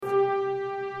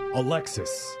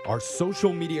Alexis, our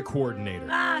social media coordinator.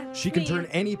 She can turn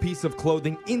any piece of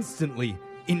clothing instantly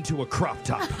into a crop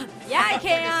top. Yeah, I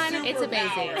can. It's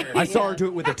amazing. I saw her do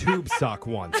it with a tube sock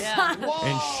once. Yeah.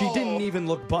 And she didn't even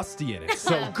look busty in it.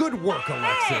 So good work,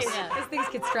 Alexis. Hey, these things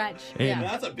can stretch. And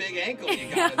That's a big ankle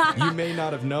you got. you may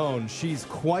not have known, she's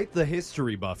quite the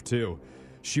history buff, too.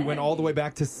 She went all the way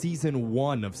back to season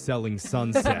 1 of Selling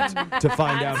Sunset to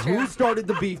find out who started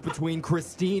the beef between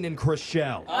Christine and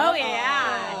Chrishell. Oh,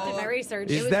 yeah. I did my research.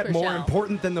 Is that more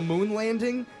important than the moon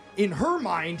landing? In her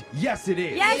mind, yes, it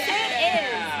is. Yes, it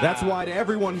is. That's why to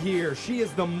everyone here, she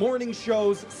is the morning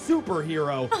show's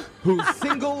superhero who's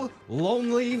single,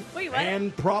 lonely,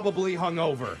 and probably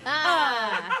hungover.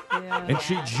 And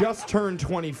she just turned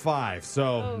 25,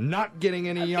 so not getting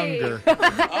any younger.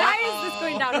 Why is this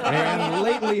going downhill? And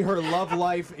lately, her love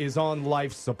life is on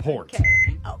life support.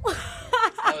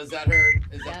 Oh, is that her?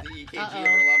 Is that the EKG of her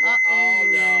level?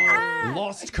 Oh, no.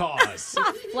 Lost cause.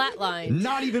 Flatline.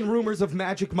 Not even rumors of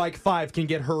Magic Mike 5 can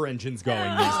get her engines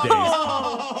going these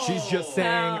days. She's just saying,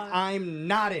 I'm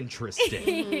not interested.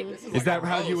 Is that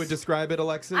how you would describe it,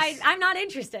 Alexis? I'm not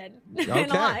interested. In a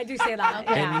lot. I do say that.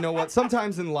 And you know what?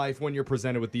 Sometimes in life, when you're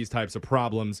presented with these types of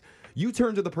problems, you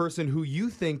turn to the person who you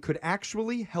think could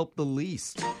actually help the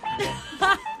least.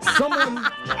 Someone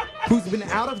who's been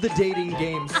out of the dating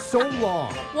game so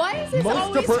long. Why is this Most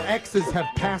always... of her exes have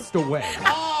passed away.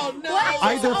 Oh, no.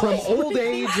 Either from old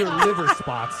age or liver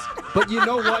spots. But you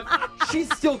know what?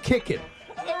 She's still kicking.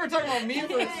 I thought we were talking about me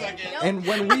for a second. And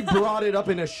when we brought it up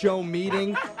in a show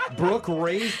meeting, Brooke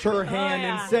raised her hand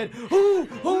and said, oh,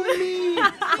 me!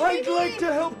 I'd like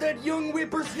to help that young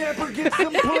whippersnapper get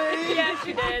some play. Yeah,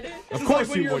 she did. Of It's course like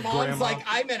when you your would, mom's Grandma. like,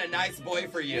 I met a nice boy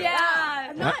for you. Yeah.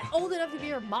 I'm not old enough to be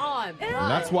your mom. And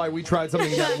that's why we tried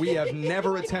something that we have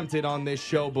never attempted on this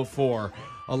show before.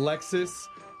 Alexis,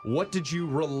 what did you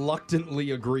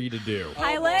reluctantly agree to do?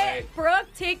 I let Brooke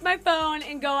take my phone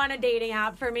and go on a dating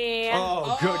app for me.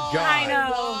 Oh, good God. I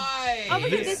know. Why? Oh my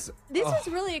God, this is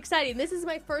really exciting. This is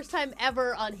my first time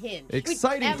ever on Hinge.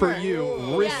 Exciting for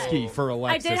you, risky for I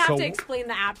Alexis. did have so, to explain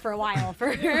the app for a while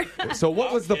for her. so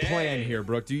what was the plan here,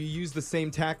 Brooke? Do you use the same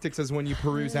tactics as when you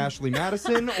peruse Ashley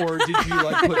Madison, or did you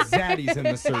like put zaddies in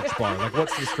the search bar? Like,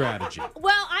 what's the strategy?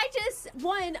 Well,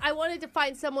 I wanted to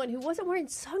find someone who wasn't wearing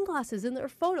sunglasses in their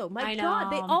photo. My I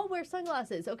God, they know. all wear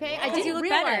sunglasses, okay? I Because didn't you look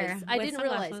realize. better I with didn't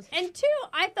realize. sunglasses. And two,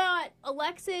 I thought,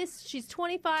 Alexis, she's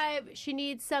 25. She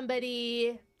needs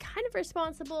somebody kind of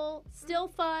responsible, still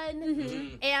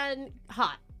fun, and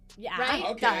hot. Yeah. Right?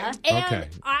 Okay. Duh. And Okay.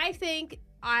 I think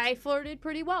I flirted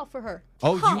pretty well for her.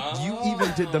 Oh, you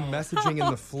even did the messaging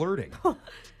and the flirting.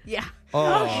 Yeah.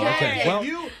 Oh, okay. Well,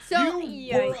 you So- were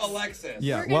Yikes. Alexis.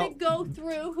 yeah. We're going Well, to go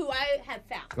through who I have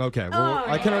found. okay. Well,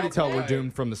 I can already tell we're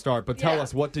doomed from the start. But tell Yeah.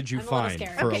 us, what did you I'm a little find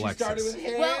scared. for Okay. She Alexis? started with,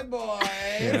 hey, Well- boy.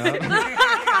 Yeah.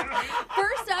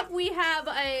 First up, we have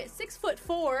a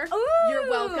 6'4". Ooh, You're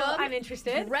welcome. I'm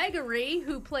interested. Gregory,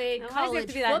 who played Oh, why does it have college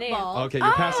to be that name? football. Okay,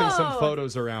 you're passing some Oh.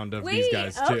 photos around of Wait, these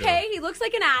guys too. okay, he looks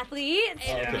like an athlete.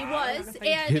 And he was.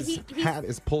 And His he hat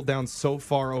is pulled down so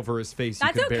far over his face you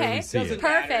That's could barely okay. see Doesn't it.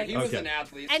 matter. Perfect. He was Okay. an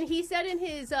athlete. and he said in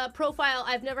his profile,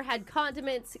 I've never had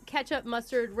condiments, ketchup,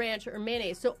 mustard, ranch, or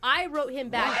mayonnaise. So I wrote him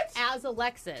back as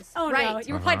Alexis. Oh right. no,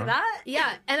 you replied to that?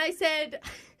 Yeah, and I said,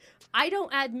 I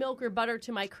don't add milk or butter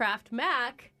to my Kraft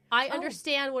Mac. I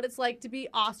understand what it's like to be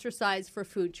ostracized for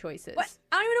food choices. What?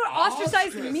 I don't even know what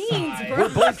ostracized means, Ostracized. bro.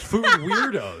 We're both food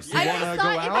weirdos. You I want just to go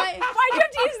thought out? if Why do you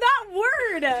have to use that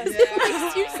word? it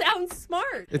makes you sound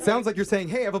smart. It sounds like you're saying,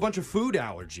 hey, I have a bunch of food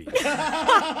allergies.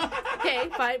 Okay,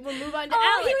 fine. We'll move on to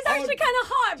Oh, Alex. he was actually kind of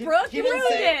hot, Brooke. You ruined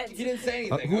it. He didn't say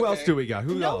anything. Who else okay. do we got?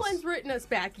 Who No else? one's written us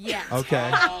back yet. Okay.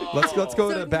 Let's go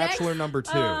So to Bachelor next- number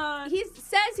 2. He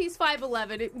says he's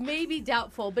 5'11". It may be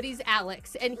doubtful, but he's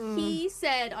Alex. And he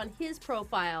said on his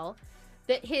profile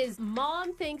that his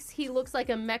mom thinks he looks like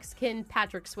a Mexican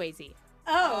Patrick Swayze.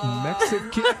 Oh.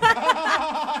 Mexican.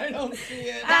 I don't see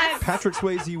it. Patrick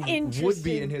Swayze would be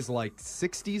Interesting. in his like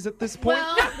 60s at this point.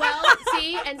 Well,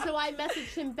 see, and so I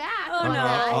messaged him back Oh, on no.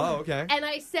 that. Oh, okay. And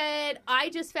I said, I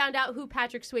just found out who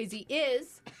Patrick Swayze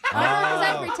is. Because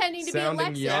I'm pretending to be Sounding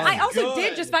Alexis. young. I also Good.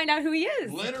 did just find out who he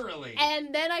is. Literally.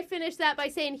 And then I finished that by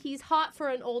saying he's hot for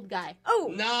an old guy.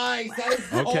 Oh, Nice. That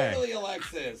is Okay. totally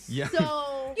Alexis. Yeah.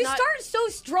 So you not- start so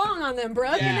strong on them,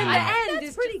 Brooke, and then Yeah. the end That's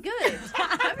is pretty good.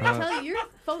 I'm gonna tell you, your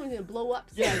phone's gonna blow up.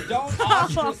 Yeah, don't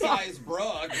ostracize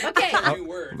Brooke. Okay. New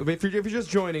word. If you're just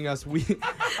joining us,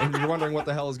 and you're wondering what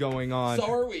the hell is going on, on.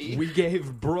 So are we. We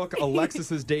gave Brooke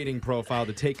Alexis's dating profile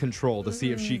to take control to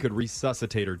see if she could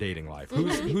resuscitate her dating life.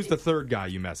 Who's the third guy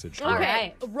you messaged? Brooke?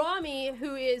 Okay, Rami,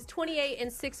 who is 28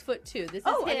 and 6'2". This is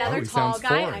him. Another he tall sounds guy.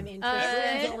 foreign. I'm interested.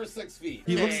 Everyone's over 6 feet.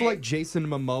 He looks Dang. like Jason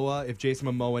Momoa if Jason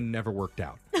Momoa never worked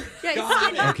out. Yeah,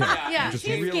 Got it. Okay. Yeah, Just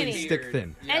he's really skinny. stick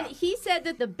thin. Yeah. And he said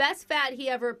that the best fad he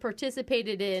ever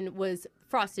participated in was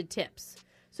Frosted Tips.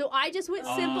 So I just went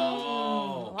simple.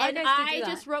 Oh. And Why guys do I that?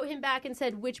 just wrote him back and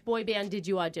said, which boy band did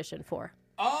you audition for?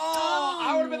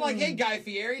 I would have been like, hey, Guy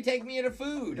Fieri, take me into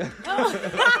food.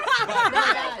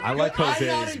 I like I'm not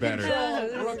Jose's in better.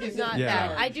 control. Brooke is Not in Yeah.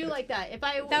 bad. I do like that. If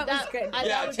I That was good. Yeah,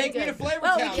 that would take be me to good. Flavor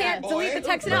Well, Town, we can't boy. delete the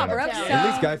text now, Brooke. Yeah. So. At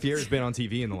least Guy Fieri's been on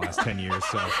TV in the last 10 years,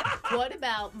 so. What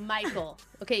about Michael?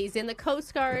 Okay, he's in the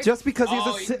Coast Guard. Just because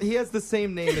Oh, he has the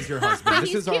same name as your husband, this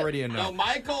He's is cute. already a No, no.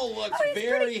 Michael looks he's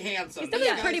very pretty- handsome. he's definitely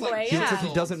This a pretty guy's boy, like He looks like he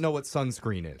chiseled. doesn't know what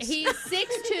sunscreen is. He's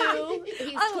 6'2".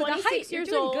 He's Oh, the 26 height. You're years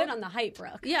doing old. good on the height,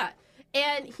 Brooke. Yeah.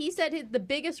 And he said the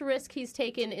biggest risk he's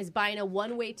taken is buying a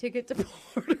one-way ticket to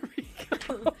Puerto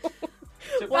Rico.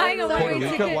 Buying a Puerto one-way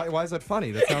Rico, ticket. why is that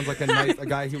funny? That sounds like a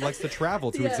guy who likes to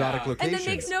travel to exotic And locations.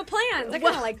 then makes no plans. I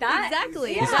kind of like that.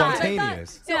 Exactly. He's Yeah.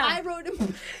 spontaneous. So Yeah. I wrote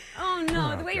him. Oh,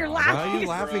 no. The way you're God, laughing. Why are you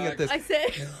laughing at this? I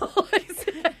said,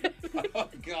 Oh,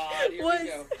 God. Here Was- we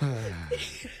go.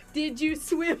 did you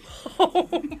swim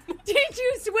home? Did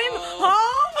you swim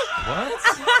home?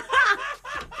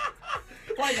 What?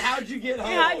 Like, how'd you get home?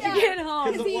 How'd you get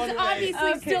home? Because He's one way.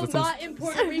 obviously still That's not in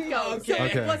Puerto Rico, so Okay.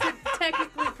 it wasn't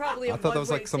technically probably a I thought that was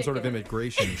like one-way some sort of ticket.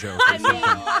 immigration joke or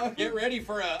something. Get ready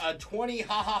for a 20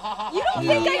 ha ha ha ha. You don't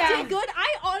ha. think I Yeah. did good?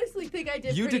 I honestly think I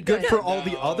did You pretty did good for all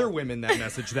the No. other women that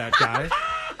messaged that guy.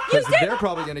 Because they're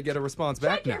probably going to get a response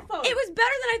back now. It was better than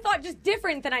I thought, just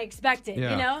different than I expected,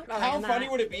 Yeah. you know? How funny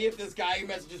would it be if this guy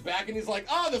messages back and he's like,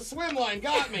 oh, the swim line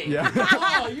got me. Yeah.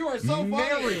 Oh, you are so funny.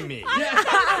 Marry me. Yeah.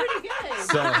 pretty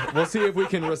good. So we'll see if we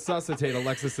can resuscitate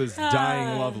Alexis's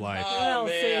dying love life. Oh,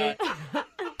 man.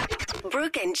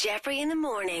 Brooke and Jeffrey in the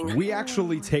morning. We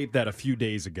actually taped that a few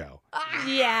days ago.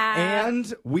 Yeah.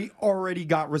 And we already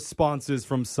got responses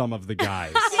from some of the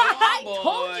guys. I Oh,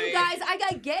 told boy. you guys I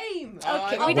got game.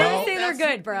 Okay, Oh, we well, didn't say they're that's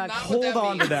good, Brooke. not what Hold that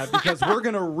on to means. that because we're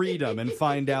going to read them and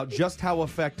find out just how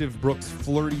effective Brooke's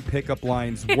flirty pickup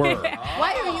lines were.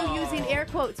 Why are you using air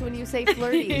quotes when you say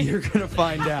flirty? You're going to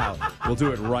find out. We'll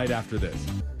do it right after this.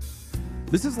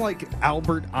 This is like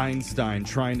Albert Einstein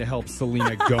trying to help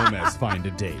Selena Gomez find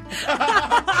a date.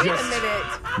 Just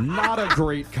not a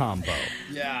great combo.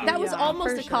 Yeah. That was Yeah,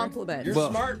 almost for a sure. compliment. You're Well-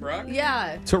 smart, bro.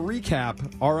 Yeah. To recap,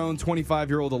 our own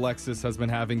 25-year-old Alexis has been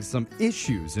having some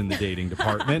issues in the dating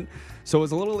department. So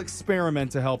as a little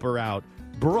experiment to help her out,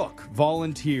 Brooke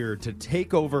volunteered to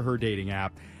take over her dating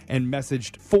app and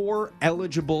messaged 4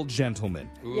 eligible gentlemen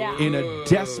Yeah. in a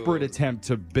desperate attempt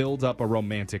to build up a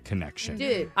romantic connection.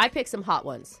 Dude, I picked some hot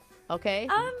ones. Okay?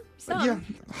 Some. Yeah,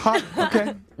 hot.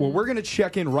 Okay. Well, we're going to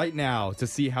check in right now to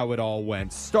see how it all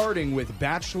went, starting with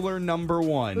bachelor number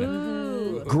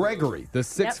 1, Gregory, the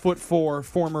 6'4"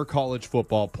 former college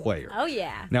football player. Oh,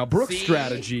 yeah. Now, Brooke's See?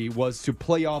 strategy was to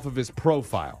play off of his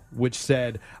profile, which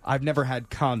said, I've never had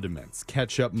condiments,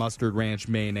 ketchup, mustard, ranch,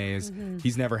 mayonnaise.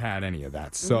 He's never had any of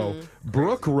that. So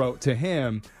Brooke wrote to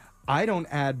him, I don't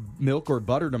add milk or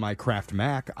butter to my Kraft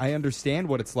Mac. I understand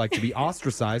what it's like to be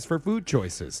ostracized for food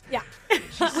choices. Yeah.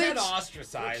 She said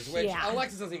ostracized, which Yeah.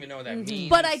 Alexis doesn't even know what that means.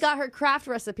 But I got her craft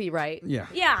recipe right. Yeah.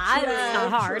 Yeah, it's not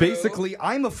hard. Basically,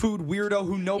 I'm a food weirdo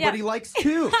who nobody Yeah. likes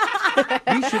too.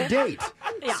 We should date.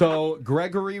 So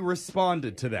Gregory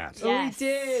responded to that. Yes.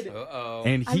 did. Uh-oh.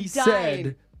 And he I'm said,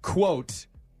 dying. quote,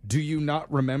 do you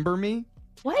not remember me?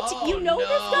 What? Oh, you know no. this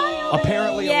guy?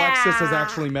 Apparently, Yeah. Alexis has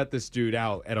actually met this dude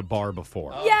out at a bar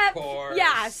before. Yep. course.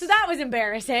 Yeah, so that was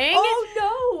embarrassing. Oh,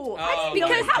 no. Oh,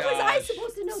 because my how was I gosh.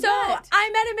 supposed to know So that? I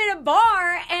met him in a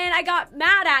bar and I got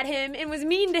mad at him and was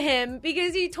mean to him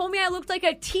because he told me I looked like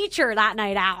a teacher that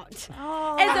night out.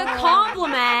 As a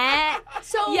compliment.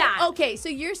 So, Yeah. okay, so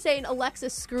you're saying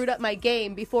Alexis screwed up my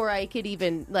game before I could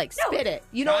even, like, spit it.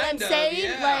 You know what I'm Kind of, saying?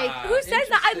 yeah. Like, Who says that?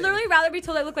 I'd Interesting. literally rather be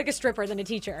told I look like a stripper than a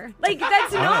teacher. Like,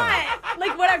 that's not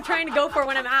like what I'm trying to go for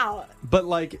when I'm out. But,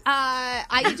 like,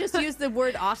 I just used the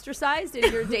word ostracized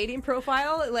in your dating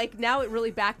profile. Like, now it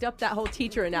really backed up that whole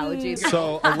teacher analogy.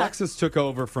 so Alexis took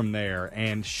over from there,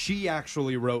 and she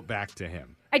actually wrote back to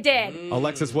him. I did.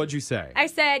 Alexis, what'd you say? I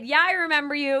said, yeah, I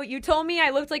remember you. You told me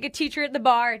I looked like a teacher at the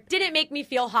bar. Didn't make me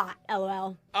feel hot,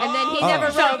 LOL. And then he Oh.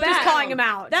 never So wrote I'm back. just calling him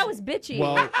out. That was bitchy.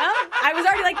 Well, I was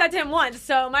already like that to him once,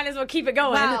 so might as well keep it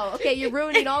going. wow. Okay, you're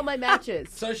ruining all my matches.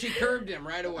 So she curved him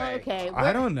right away. Okay.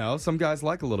 I don't know. Some guys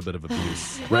like a little bit of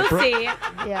abuse. We'll Right, Brooke? see.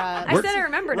 Yeah. I said I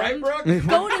remembered Right, him. Brooke?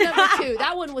 Go to number 2.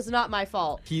 That one was not my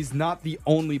fault. He's not the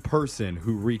only person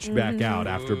who reached back out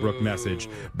after Brooke messaged.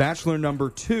 Bachelor number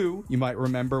 2, you might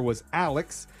remember, was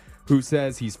Alex, who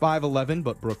says he's 5'11",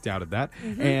 but Brooke doubted that.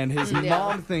 And his Yeah.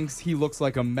 mom thinks he looks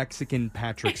like a Mexican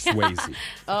Patrick Swayze.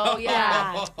 Oh,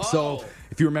 yeah. So,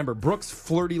 if you remember, Brooke's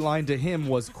flirty line to him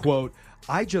was, quote,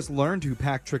 I just learned who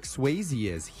Patrick Swayze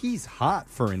is. He's hot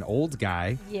for an old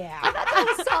guy. Yeah.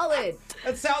 That was solid.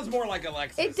 That sounds more like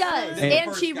Alexis. It does. than the And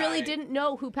first she guy. really didn't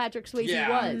know who Patrick Swayze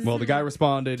Yeah. was. Well, the guy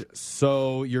responded,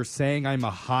 so you're saying I'm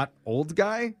a hot old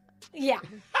guy? Yeah.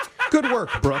 Good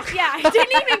work, Brooke. Yeah, I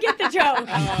didn't even get the joke.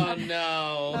 Oh,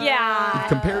 no. Yeah.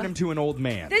 Compared him to an old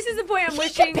man. This is the point I'm He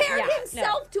wishing. compared yeah,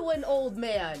 himself to an old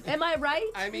man. Am I right?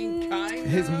 I mean, kind of.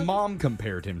 His mom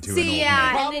compared him to an old See, man. yeah,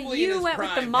 and Probably then in you his went with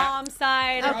the prime. mom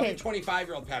side. Okay. Probably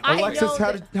 25-year-old Patrick. I Alexis, know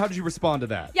how that- did you respond to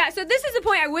that? Yeah, so this is the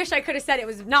point I wish I could have said it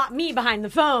was not me behind the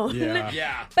phone. Yeah.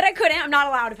 Yeah. But I couldn't. I'm not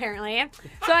allowed, apparently.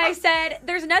 So I said,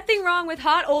 there's nothing wrong with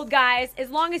hot old guys as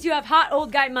long as you have hot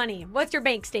old guy money. What's your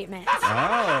bank statement?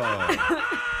 Oh.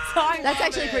 So I'm That's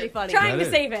actually pretty funny. trying That to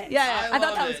is. save it. Yeah, I thought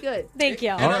love that was it. good. Thank you.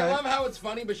 And All I right. love how it's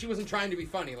funny, but she wasn't trying to be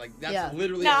funny. Like, that's Yeah.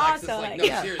 literally No, Alexis. so Like, like- no,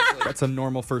 Yeah. seriously. That's a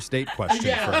normal first date question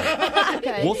Yeah. for her.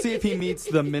 Okay. We'll see if he meets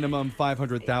the minimum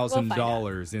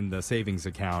 $500,000 in the savings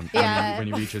account Yeah. when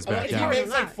he reaches Well, back if he out. makes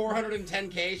like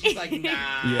 410K, she's like, nah.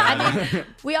 Yeah.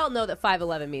 We all know that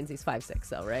 5'11" means he's 5'6",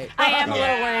 though, right? I am a little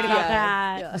worried about Yeah.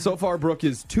 that. Yeah. So far, Brooke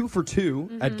is 2 for 2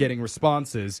 at getting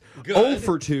responses, Good. 0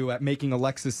 for 2 at making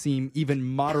Alexis seem even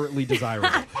moderately desirable.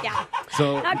 Yeah.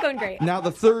 So Not going great. now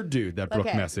the third dude that Brooke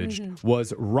Okay. messaged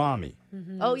was Rami.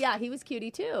 Oh, yeah, he was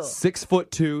cutie, too.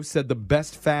 6'2", said the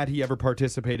best fad he ever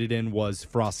participated in was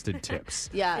Frosted Tips.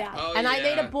 Yeah. Yeah. Oh, And I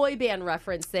made yeah. a boy band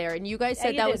reference there, and you guys Yeah,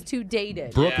 said you that did. was too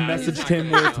dated. Brooke Yeah, he's messaged not him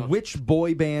gonna with, know. which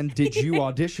boy band did you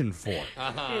audition for?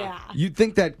 Yeah. You'd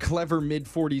think that clever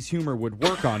mid-40s humor would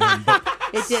work on him, but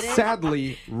It didn't?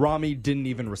 sadly, Rami didn't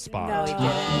even respond. No, he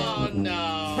Oh,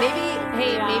 no.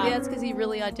 Maybe Yeah. that's because he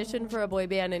really auditioned for a boy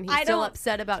band, and he's I still don't-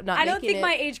 upset about not I don't making think it.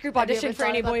 my age group Have you ever auditioned for thought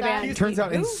any about boy that? band. Turns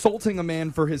out insulting a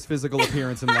man for his physical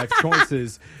appearance and life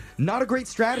choices, not a great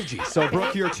strategy. So,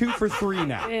 Brooke, you're 2 for 3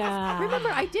 now. Yeah. Remember,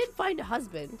 I did find a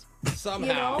husband.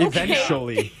 Somehow. You know?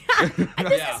 Eventually. This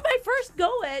Yeah. is my first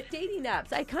go at dating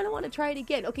apps. I kind of want to try it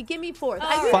again. Okay, give me 4th. I All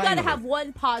really right. got to Finally. have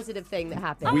one positive thing that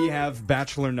happened. We have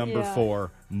bachelor number Yeah.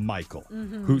 4, Michael,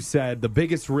 who said the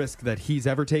biggest risk that he's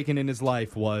ever taken in his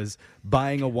life was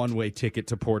buying a one-way ticket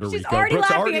to Puerto She's Rico. already Brooke's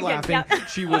laughing already again. laughing. Yeah.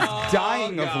 She was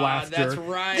dying of God, laughter. that's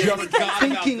right. I Just forgot about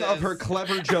thinking of this. her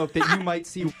clever joke that you might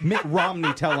see Mitt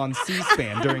Romney tell on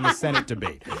C-SPAN during a Senate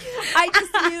debate. I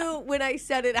just knew when I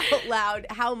said it out loud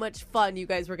how much fun you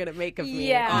guys were going to make of me.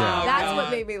 Yeah. Yeah. That's God. what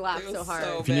made me laugh It was so hard.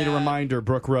 so If you need a bad. reminder,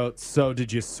 Brooke wrote, so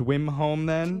did you swim home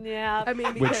then? Yeah. I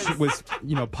mean, Which because was,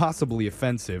 possibly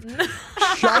offensive.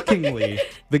 Shockingly,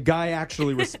 the guy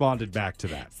actually responded back to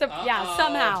that. So, yeah,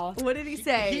 somehow. what did he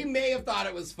say? He may have thought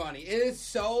it was funny. It is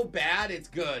so bad, it's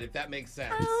good, if that makes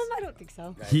sense. I don't think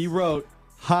so. He wrote,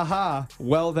 haha,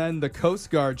 well then the Coast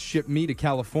Guard shipped me to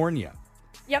California.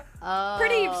 Yep.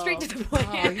 Pretty straight to the point.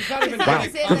 Oh, he's not even Wow. gonna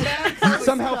He's in come the back. Coast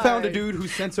Somehow found a Guard. dude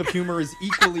whose sense of humor is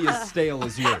equally as stale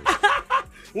as yours.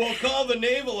 We'll call the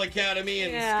Naval Academy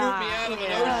and Yeah. scoop me out of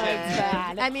an Yeah. ocean.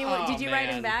 Bad. I mean, what, Oh, did you write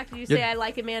him man. back? Did you say Yeah. I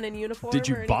like a man in uniform? Did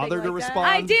you or anything bother to like that? respond?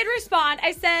 I did respond.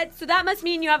 I said, so that must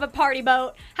mean you have a party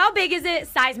boat. How big is it?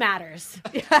 Size matters.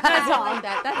 That's all. Like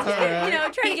that. That's it. right. You know,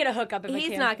 trying to get a hookup if I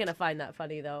He's can. not going to find that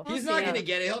funny, though. He's not going to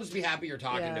get it. He'll just be happy you're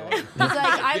talking Yeah. to him. He's like,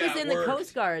 I was Yeah, in the worked.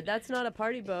 Coast Guard. That's not a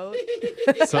party boat.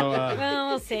 So, Well,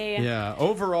 we'll see. yeah,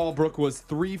 overall, Brooke was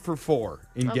 3 for 4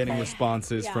 in getting Okay.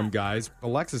 responses Yeah. from guys.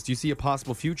 Alexis, do you see a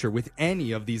possible future with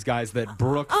any of these guys that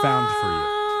Brooke found for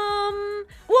you?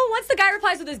 Well, once the guy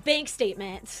replies with his bank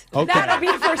statement, Okay. that'll be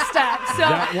the first step. So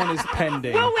That one is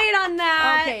pending. we'll wait on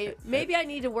that. Okay, maybe I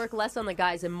need to work less on the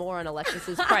guys and more on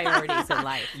Alexis's priorities in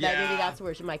life. Yeah. Maybe that's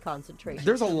where my concentration.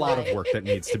 There's a lot of lies. work that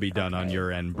needs to be done on your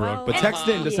end, Brooke. Well, but text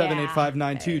in to yeah.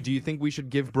 78592. Do you think we should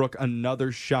give Brooke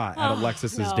another shot at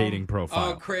Alexis's no. dating Oh,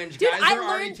 profile? cringe. Dude, Guys I are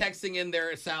already learned- texting in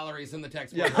their salaries in the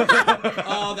text box.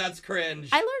 Oh, that's cringe.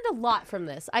 I learned a lot from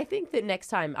this. I think that next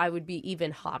time I would be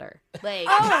even hotter. Like,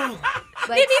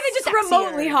 Maybe even just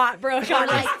remotely hot, Brooke. Or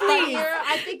like funnier.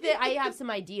 I think that I have some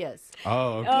ideas.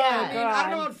 Oh, okay. Yeah. I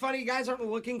don't know what funny guys aren't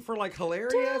looking for like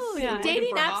hilarious. Dude, Yeah.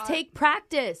 dating apps take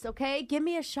practice, okay? Give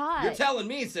me a shot. You're telling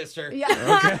me, sister. Yeah.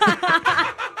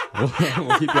 We'll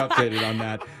keep you updated on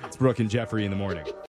that. It's Brooke and Jeffrey in the morning.